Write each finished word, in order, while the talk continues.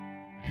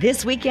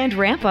This weekend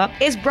ramp-up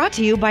is brought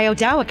to you by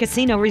Odawa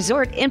Casino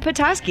Resort in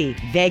Petoskey.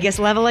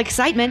 Vegas-level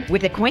excitement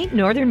with a quaint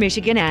northern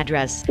Michigan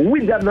address.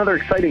 We've got another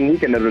exciting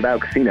weekend at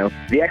Odawa Casino.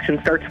 The action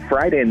starts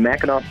Friday in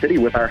Mackinac City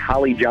with our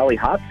Holly Jolly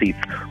Hot Seats.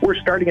 We're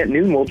starting at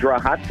noon. We'll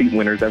draw hot seat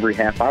winners every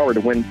half hour to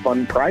win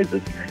fun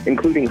prizes,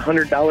 including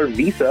 $100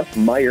 Visa,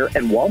 Meijer,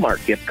 and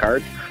Walmart gift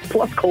cards,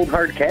 plus cold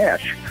hard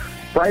cash.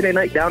 Friday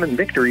night down in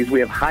Victories, we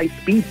have High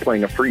Speed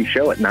playing a free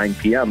show at 9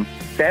 p.m.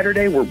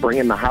 Saturday, we're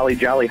bringing the Holly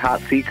Jolly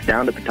Hot Seats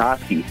down to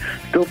Petoskey.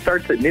 Still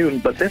starts at noon,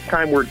 but this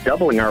time we're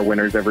doubling our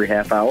winners every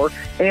half hour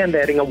and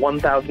adding a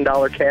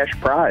 $1,000 cash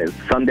prize.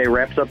 Sunday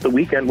wraps up the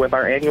weekend with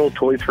our annual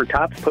Toys for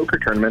Tots poker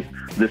tournament.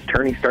 This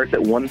tourney starts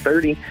at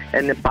 1:30,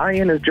 and the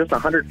buy-in is just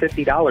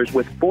 $150,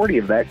 with $40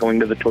 of that going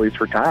to the Toys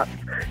for Tots.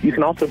 You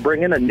can also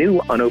bring in a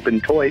new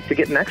unopened toy to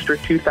get an extra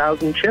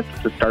 2,000 chips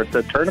to start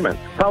the tournament.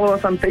 Follow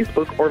us on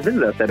Facebook or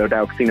visit us at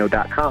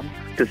odowcasino.com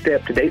to stay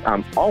up to date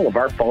on all of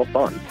our fall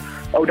fun.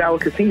 Odawa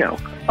Casino,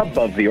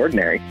 above the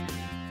ordinary.